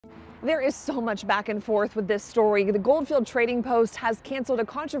There is so much back and forth with this story. The Goldfield Trading Post has canceled a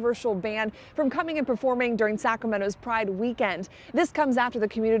controversial ban from coming and performing during Sacramento's Pride Weekend. This comes after the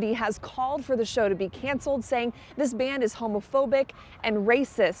community has called for the show to be canceled, saying this band is homophobic and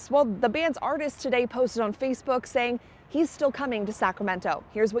racist. Well, the band's artist today posted on Facebook saying he's still coming to Sacramento.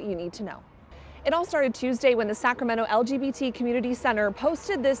 Here's what you need to know. It all started Tuesday when the Sacramento LGBT Community Center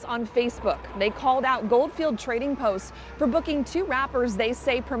posted this on Facebook. They called out Goldfield Trading Post for booking two rappers they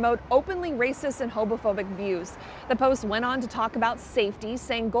say promote openly racist and homophobic views. The post went on to talk about safety,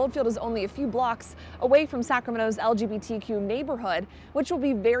 saying Goldfield is only a few blocks away from Sacramento's LGBTQ neighborhood, which will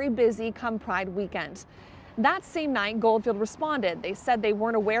be very busy come Pride Weekend. That same night, Goldfield responded. They said they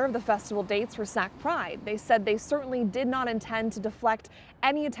weren't aware of the festival dates for Sac Pride. They said they certainly did not intend to deflect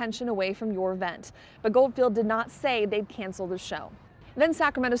any attention away from your event. But Goldfield did not say they'd cancel the show. Then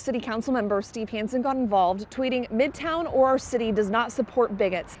Sacramento City Council member Steve Hansen got involved, tweeting, "Midtown or our city does not support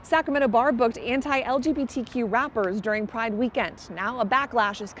bigots. Sacramento Bar booked anti-LGBTQ rappers during Pride Weekend. Now a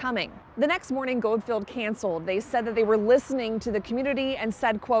backlash is coming." The next morning, Goldfield canceled. They said that they were listening to the community and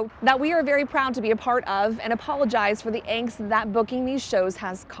said, quote, that we are very proud to be a part of and apologize for the angst that booking these shows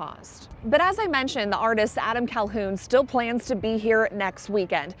has caused. But as I mentioned, the artist Adam Calhoun still plans to be here next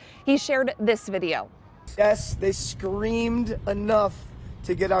weekend. He shared this video. Yes, they screamed enough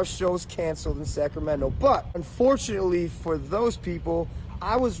to get our shows canceled in Sacramento. But unfortunately for those people,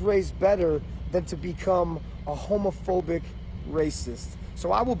 I was raised better than to become a homophobic racist.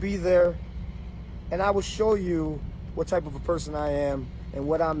 So I will be there and I will show you what type of a person I am and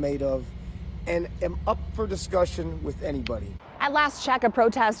what I'm made of, and am up for discussion with anybody. At last check, a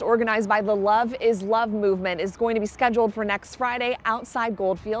protest organized by the Love is Love movement is going to be scheduled for next Friday outside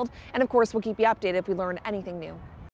Goldfield. And of course, we'll keep you updated if we learn anything new.